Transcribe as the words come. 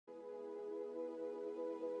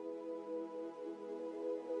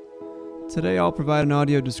Today I'll provide an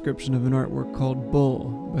audio description of an artwork called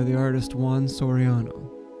Bull by the artist Juan Soriano.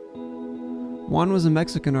 Juan was a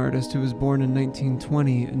Mexican artist who was born in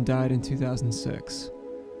 1920 and died in 2006.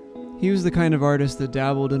 He was the kind of artist that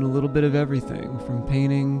dabbled in a little bit of everything, from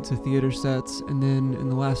painting to theater sets, and then, in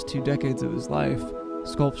the last 2 decades of his life,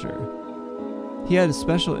 sculpture. He had a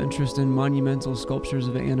special interest in monumental sculptures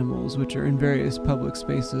of animals, which are in various public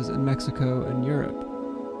spaces in Mexico and Europe.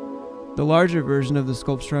 The larger version of the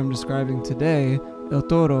sculpture I'm describing today, El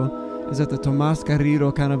Toro, is at the Tomás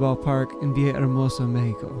Carrillo Cannibal Park in Villahermosa,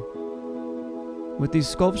 Mexico. With these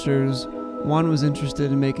sculptures, Juan was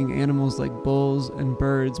interested in making animals like bulls and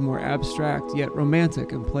birds more abstract yet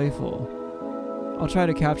romantic and playful. I'll try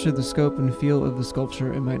to capture the scope and feel of the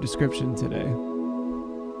sculpture in my description today.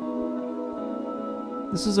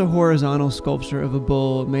 This is a horizontal sculpture of a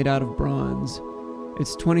bull made out of bronze.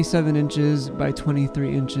 It's 27 inches by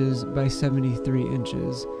 23 inches by 73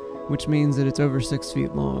 inches, which means that it's over 6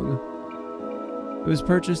 feet long. It was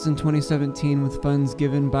purchased in 2017 with funds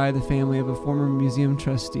given by the family of a former museum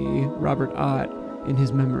trustee, Robert Ott, in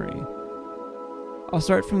his memory. I'll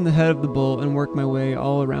start from the head of the bull and work my way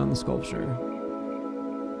all around the sculpture.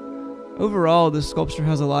 Overall, this sculpture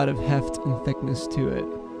has a lot of heft and thickness to it.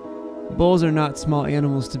 Bulls are not small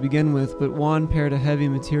animals to begin with, but Juan paired a heavy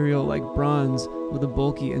material like bronze with a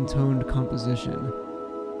bulky and toned composition.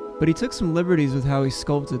 But he took some liberties with how he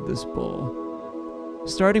sculpted this bull.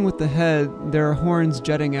 Starting with the head, there are horns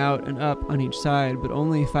jutting out and up on each side, but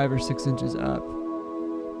only 5 or 6 inches up.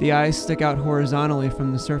 The eyes stick out horizontally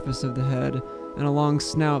from the surface of the head, and a long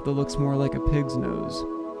snout that looks more like a pig's nose.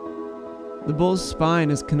 The bull's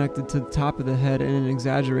spine is connected to the top of the head in an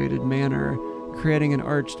exaggerated manner, creating an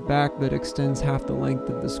arched back that extends half the length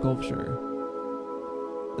of the sculpture.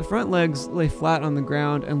 The front legs lay flat on the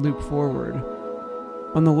ground and loop forward.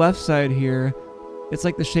 On the left side here, it's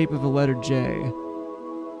like the shape of a letter J.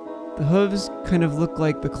 The hooves kind of look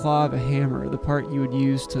like the claw of a hammer, the part you would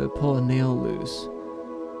use to pull a nail loose.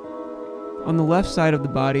 On the left side of the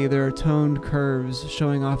body, there are toned curves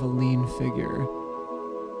showing off a lean figure.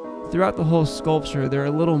 Throughout the whole sculpture, there are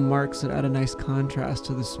little marks that add a nice contrast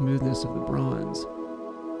to the smoothness of the bronze.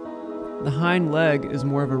 The hind leg is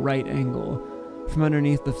more of a right angle, from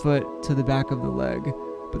underneath the foot to the back of the leg,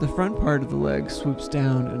 but the front part of the leg swoops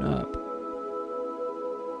down and up.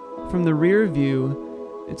 From the rear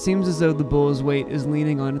view, it seems as though the bull's weight is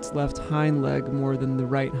leaning on its left hind leg more than the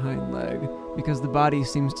right hind leg, because the body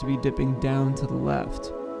seems to be dipping down to the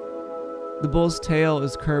left. The bull's tail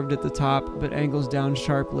is curved at the top, but angles down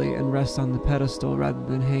sharply and rests on the pedestal rather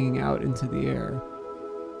than hanging out into the air.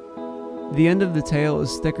 The end of the tail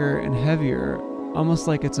is thicker and heavier, almost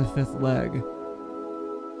like it's a fifth leg.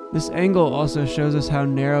 This angle also shows us how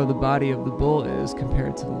narrow the body of the bull is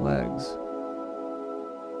compared to the legs.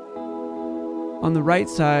 On the right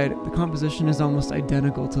side, the composition is almost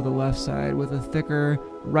identical to the left side, with a thicker,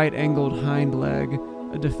 right-angled hind leg,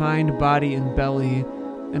 a defined body and belly,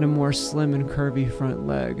 and a more slim and curvy front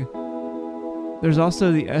leg. There's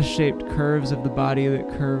also the S-shaped curves of the body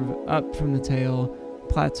that curve up from the tail,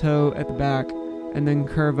 plateau at the back, and then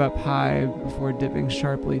curve up high before dipping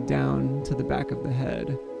sharply down to the back of the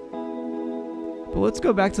head. But let's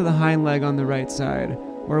go back to the hind leg on the right side,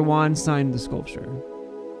 where Juan signed the sculpture.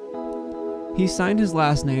 He signed his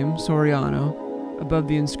last name, Soriano, above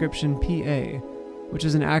the inscription PA, which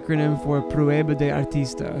is an acronym for Prueba de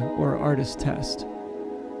Artista, or Artist Test.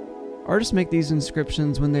 Artists make these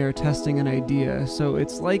inscriptions when they are testing an idea, so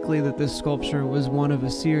it's likely that this sculpture was one of a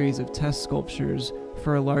series of test sculptures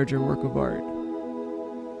for a larger work of art.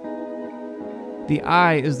 The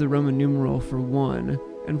I is the Roman numeral for 1,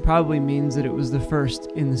 and probably means that it was the first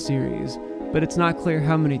in the series, but it's not clear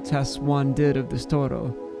how many tests Juan did of this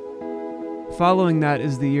toro. Following that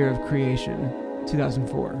is the year of creation,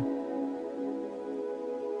 2004.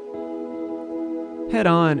 Head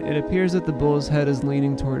on, it appears that the bull's head is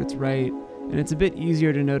leaning toward its right, and it's a bit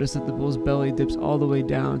easier to notice that the bull's belly dips all the way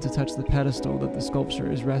down to touch the pedestal that the sculpture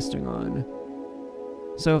is resting on.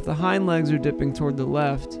 So if the hind legs are dipping toward the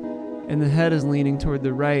left, and the head is leaning toward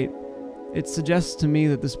the right, it suggests to me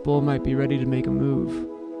that this bull might be ready to make a move.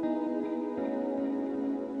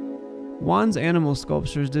 Juan's animal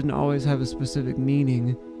sculptures didn't always have a specific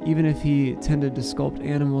meaning, even if he tended to sculpt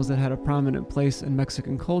animals that had a prominent place in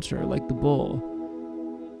Mexican culture, like the bull.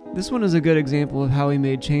 This one is a good example of how he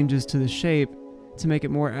made changes to the shape to make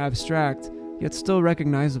it more abstract, yet still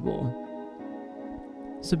recognizable.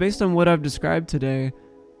 So based on what I've described today,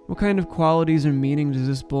 what kind of qualities or meaning does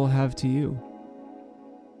this bull have to you?